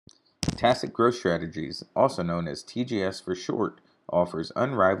Tacit Growth Strategies, also known as TGS for short, offers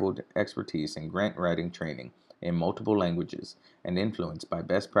unrivaled expertise in grant writing training in multiple languages and influenced by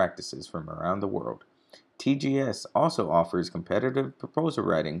best practices from around the world. TGS also offers competitive proposal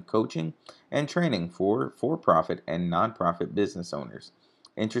writing, coaching, and training for-profit and nonprofit business owners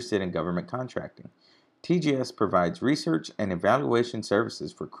interested in government contracting. TGS provides research and evaluation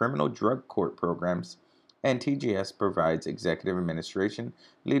services for criminal drug court programs, and TGS provides executive administration,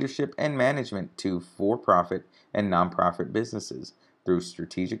 leadership, and management to for-profit and nonprofit businesses through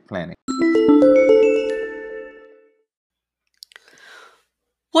strategic planning.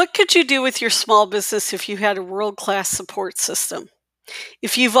 What could you do with your small business if you had a world-class support system?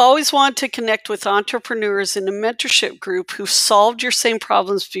 If you've always wanted to connect with entrepreneurs in a mentorship group who've solved your same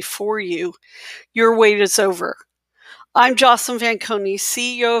problems before you, your wait is over. I'm Jocelyn Vanconi,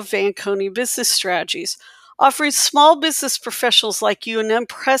 CEO of Vanconi Business Strategies, offering small business professionals like you an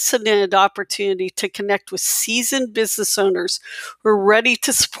unprecedented opportunity to connect with seasoned business owners who are ready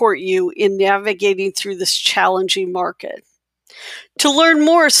to support you in navigating through this challenging market. To learn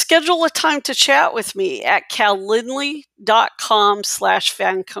more, schedule a time to chat with me at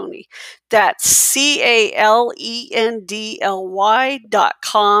calendly.com/Vanconi. That's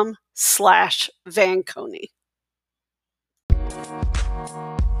calendly.com/Vanconi.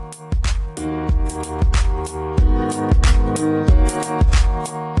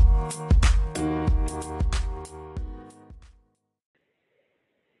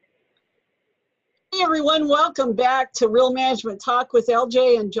 Hey everyone, welcome back to Real Management Talk with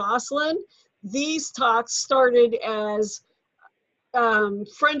LJ and Jocelyn. These talks started as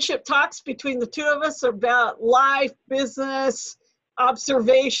friendship talks between the two of us about life, business,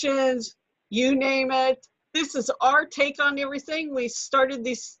 observations, you name it. This is our take on everything. We started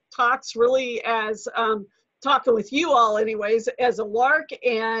these talks really as talking with you all anyways, as a lark,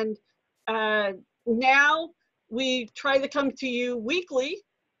 and now we try to come to you weekly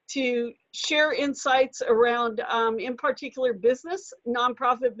to share insights around, in particular, business,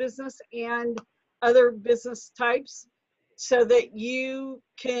 nonprofit business, and other business types so that you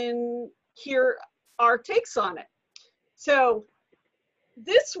can hear our takes on it. So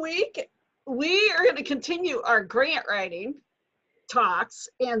this week, we are going to continue our grant writing talks,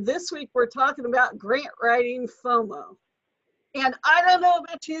 and this week we're talking about grant writing FOMO. And I don't know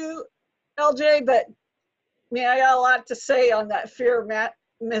about you, LJ, but man, I got a lot to say on that fear of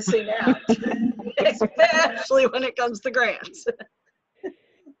missing out, especially when it comes to grants.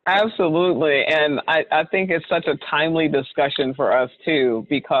 Absolutely. And I think it's such a timely discussion for us too,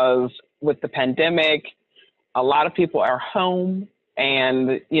 because with the pandemic, a lot of people are home.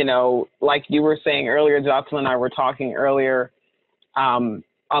 And, you know, like you were saying earlier, Jocelyn and I were talking earlier,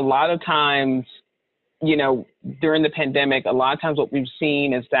 a lot of times, you know, during the pandemic, a lot of times what we've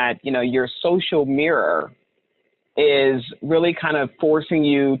seen is that, you know, your social mirror is really kind of forcing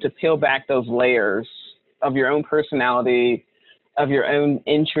you to peel back those layers of your own personality, of your own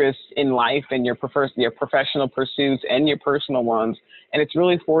interests in life and your professional pursuits and your personal ones. And it's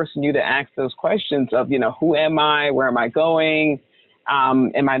really forcing you to ask those questions of, you know, who am I? Where am I going?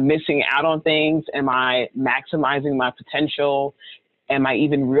 Am I missing out on things? Am I maximizing my potential? Am I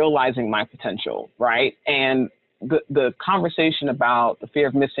even realizing my potential, right? And the conversation about the fear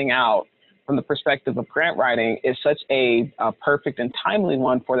of missing out from the perspective of grant writing is such a perfect and timely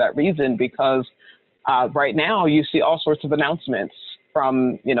one for that reason, because right now you see all sorts of announcements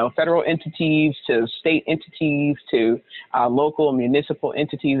from, you know, federal entities to state entities to local and municipal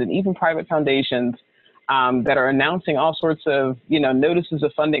entities and even private foundations that are announcing all sorts of, you know, notices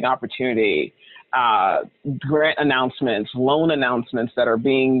of funding opportunity, grant announcements, loan announcements that are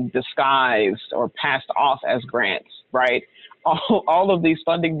being disguised or passed off as grants, right? All of these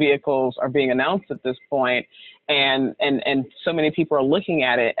funding vehicles are being announced at this point, and so many people are looking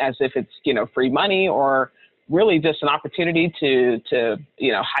at it as if it's, you know, free money or really just an opportunity to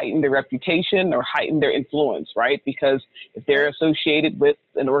you know, heighten their reputation or heighten their influence, right? Because if they're associated with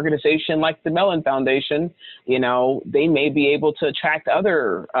an organization like the Mellon Foundation, you know, they may be able to attract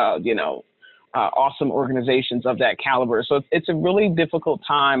other you know, awesome organizations of that caliber. So it's a really difficult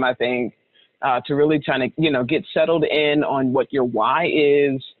time, I think, to really try to, you know, get settled in on what your why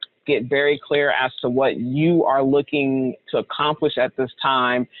is, get very clear as to what you are looking to accomplish at this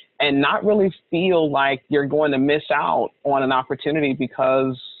time, and not really feel like you're going to miss out on an opportunity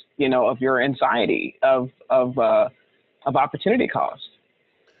because, you know, of your anxiety of opportunity cost.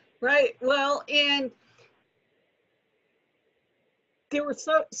 Right. Well, and there was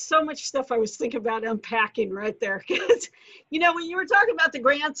so much stuff I was thinking about unpacking right there. Because, you know, when you were talking about the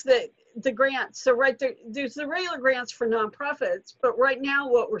grants that the grants. So right there, there's the regular grants for nonprofits, but right now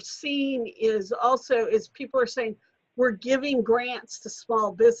what we're seeing is also is people are saying we're giving grants to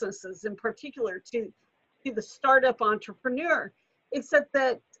small businesses, in particular to the startup entrepreneur. Except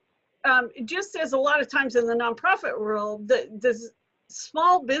that just as a lot of times in the nonprofit world, the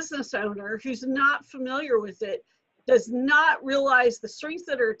small business owner who's not familiar with it does not realize the strings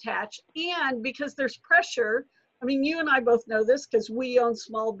that are attached, and because there's pressure. I mean, you and I both know this because we own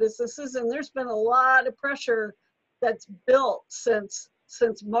small businesses, and there's been a lot of pressure that's built since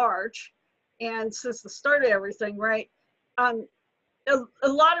March and since the start of everything, right? A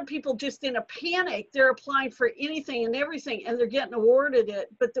lot of people just in a panic, they're applying for anything and everything, and they're getting awarded it.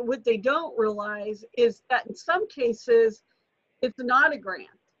 But what they don't realize is that in some cases, it's not a grant,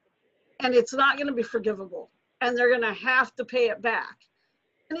 and it's not going to be forgivable, and they're going to have to pay it back.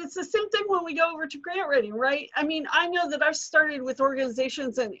 And it's the same thing when we go over to grant writing, right? I mean, I know that I've started with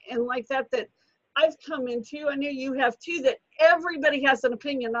organizations and like that I've come into, I know you have too, that everybody has an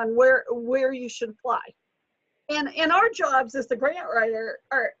opinion on where you should apply. And our jobs as the grant writer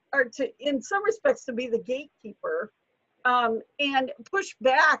are to, in some respects, to be the gatekeeper and push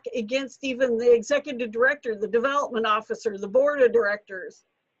back against even the executive director, the development officer, the board of directors,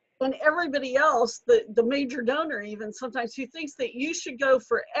 and everybody else, the major donor even sometimes, who thinks that you should go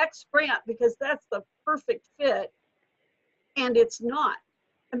for X grant because that's the perfect fit, and it's not.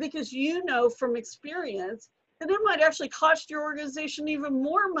 And because you know from experience that it might actually cost your organization even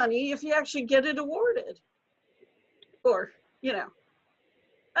more money if you actually get it awarded. Or, you know,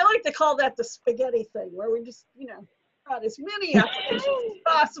 I like to call that the spaghetti thing, where we just, you know, got as many applications as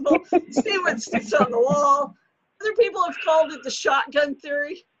possible, see what sticks on the wall. Other people have called it the shotgun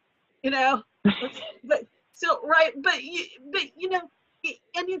theory, you know, but so, right, but you know,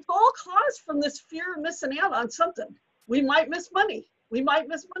 and it's all caused from this fear of missing out on something. We might miss money. We might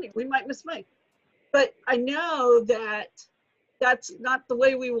miss money. We might miss money. But I know that that's not the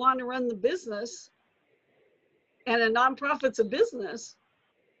way we want to run the business. And a nonprofit's a business.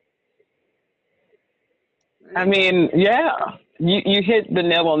 Right? I mean, yeah, you hit the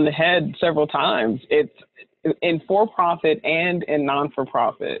nail on the head several times. It's in for-profit and in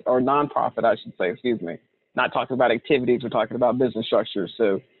non-for-profit, or non-profit, I should say, excuse me. Not talking about activities, we're talking about business structures.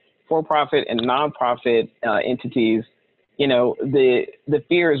 So for-profit and non-profit entities, you know, the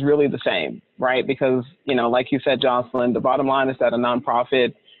fear is really the same, right? Because, you know, like you said, Jocelyn, the bottom line is that a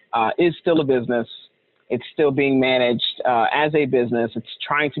nonprofit is still a business. It's still being managed as a business. It's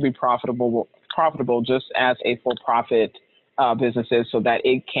trying to be profitable just as a for-profit business is, so that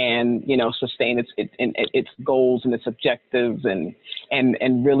it can, you know, sustain its goals and its objectives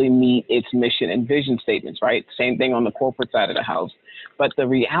and really meet its mission and vision statements, right? Same thing on the corporate side of the house. But the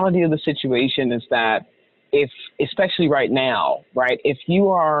reality of the situation is that especially right now, right, if you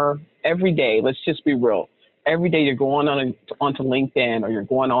are every day, let's just be real, every day you're going onto LinkedIn, or you're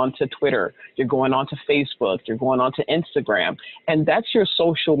going on to Twitter, you're going on to Facebook, you're going on to Instagram, and that's your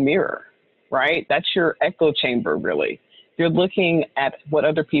social mirror, right? That's your echo chamber, really. You're looking at what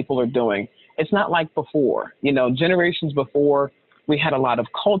other people are doing. It's not like before, you know, generations before, we had a lot of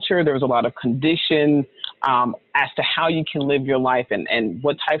culture, there was a lot of condition as to how you can live your life and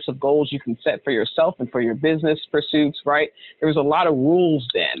what types of goals you can set for yourself and for your business pursuits, right? There was a lot of rules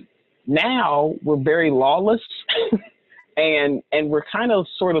then. Now we're very lawless and we're kind of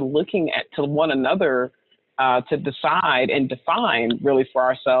sort of looking to one another to decide and define really for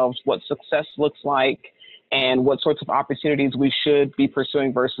ourselves what success looks like and what sorts of opportunities we should be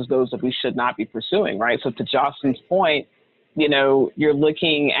pursuing versus those that we should not be pursuing, right? So to Jocelyn's point, you know, you're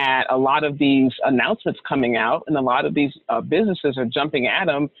looking at a lot of these announcements coming out, and a lot of these businesses are jumping at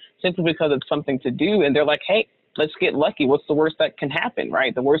them simply because it's something to do. And they're like, hey, let's get lucky. What's the worst that can happen,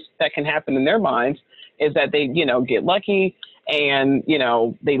 right? The worst that can happen in their minds is that they, you know, get lucky and, you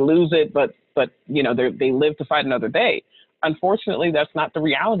know, they lose it, but you know, they live to fight another day. Unfortunately, that's not the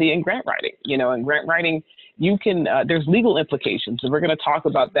reality in grant writing. You know, in grant writing, you can, there's legal implications, and we're going to talk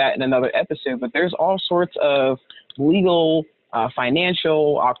about that in another episode, but there's all sorts of legal,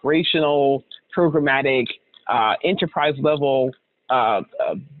 financial, operational, programmatic, enterprise level,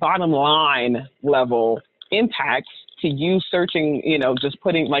 bottom line level impacts to you searching, you know, just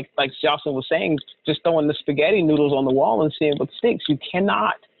putting, like Jocelyn was saying, just throwing the spaghetti noodles on the wall and seeing what sticks. You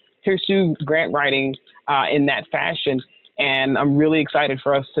cannot pursue grant writing in that fashion. And I'm really excited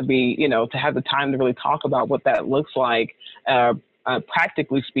for us to be, you know, to have the time to really talk about what that looks like,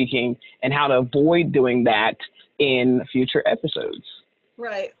 practically speaking, and how to avoid doing that in future episodes.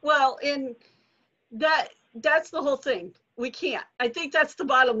 Right. Well, and that's the whole thing. We can't. I think that's the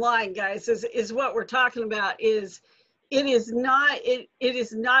bottom line, guys, is what we're talking about is it is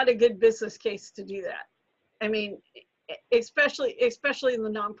not a good business case to do that. I mean, especially in the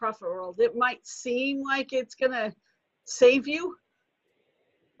nonprofit world, it might seem like it's going to save you,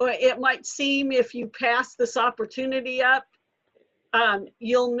 but it might seem if you pass this opportunity up,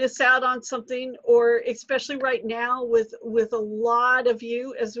 you'll miss out on something. Or especially right now with a lot of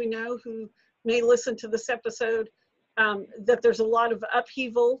you, as we know, who may listen to this episode, that there's a lot of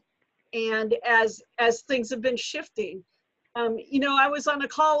upheaval, and as things have been shifting. You know, I was on a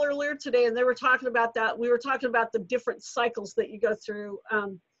call earlier today, and they were talking about that. We were talking about the different cycles that you go through,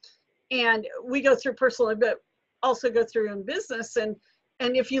 and we go through personally, but also go through in business. And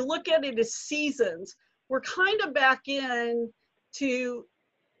if you look at it as seasons, we're kind of back in to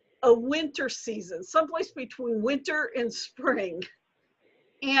a winter season, someplace between winter and spring.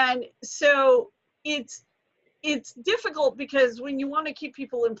 And so it's difficult, because when you want to keep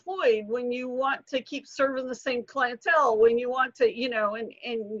people employed, when you want to keep serving the same clientele, when you want to, you know, and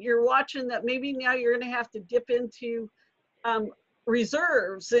you're watching that maybe now you're going to have to dip into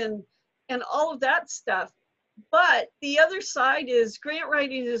reserves and all of that stuff. But the other side is grant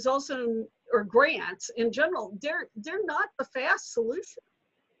writing is also, or grants in general, they're not the fast solution.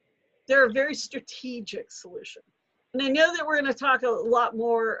 They're a very strategic solution. And I know that we're going to talk a lot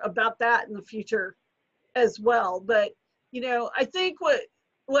more about that in the future as well. But, you know, I think what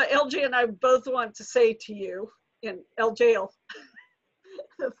LJ and I both want to say to you, and LJ will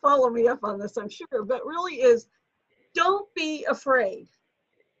follow me up on this, I'm sure, but really is, don't be afraid.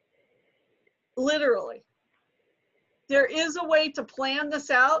 Literally. There is a way to plan this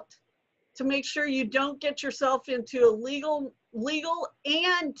out to make sure you don't get yourself into a legal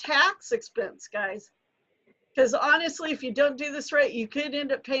and tax expense, guys. Because honestly, if you don't do this right, you could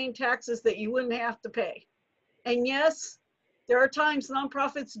end up paying taxes that you wouldn't have to pay. And yes, there are times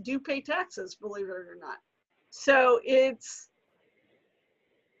nonprofits do pay taxes, believe it or not. So it's,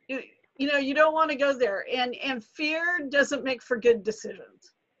 you know, you don't want to go there. And fear doesn't make for good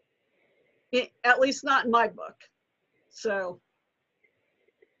decisions. At least not in my book. So.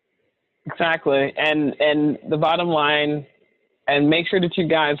 Exactly. And the bottom line, and make sure that you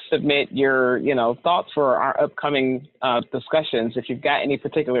guys submit your, you know, thoughts for our upcoming discussions. If you've got any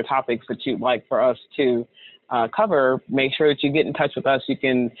particular topics that you'd like for us to cover, make sure that you get in touch with us. You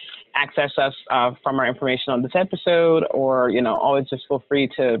can access us from our information on this episode, or, you know, always just feel free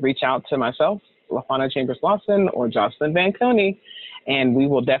to reach out to myself, LaFauna Chambers Lawson, or Jocelyn Van Coney, and we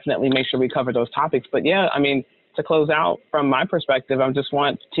will definitely make sure we cover those topics. But yeah, I mean, to close out from my perspective, I just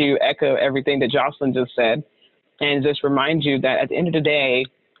want to echo everything that Jocelyn just said, and just remind you that at the end of the day,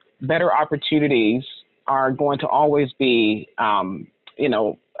 better opportunities are going to always be, you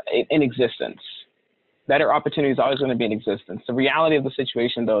know, in existence. Better opportunities are always going to be in existence. The reality of the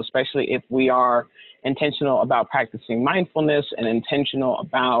situation, though, especially if we are intentional about practicing mindfulness and intentional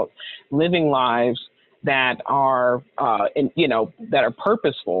about living lives that are, you know, that are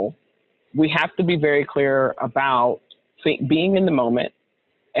purposeful, we have to be very clear about being in the moment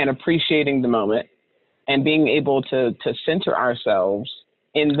and appreciating the moment, and being able to center ourselves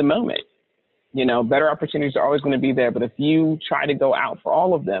in the moment. You know, better opportunities are always going to be there, but if you try to go out for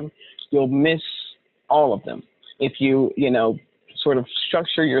all of them, you'll miss all of them. If you, you know, sort of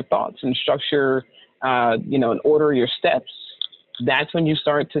structure your thoughts and structure, you know, and order your steps, that's when you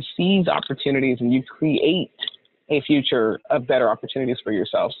start to seize opportunities and you create a future of better opportunities for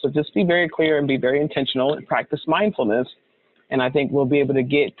yourself. So just be very clear and be very intentional and practice mindfulness. And I think we'll be able to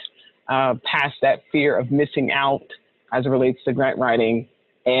get past that fear of missing out as it relates to grant writing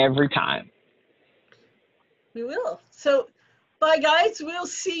every time. We will. So bye, guys. We'll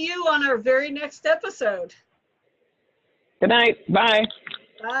see you on our very next episode. Good night. Bye.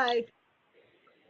 Bye.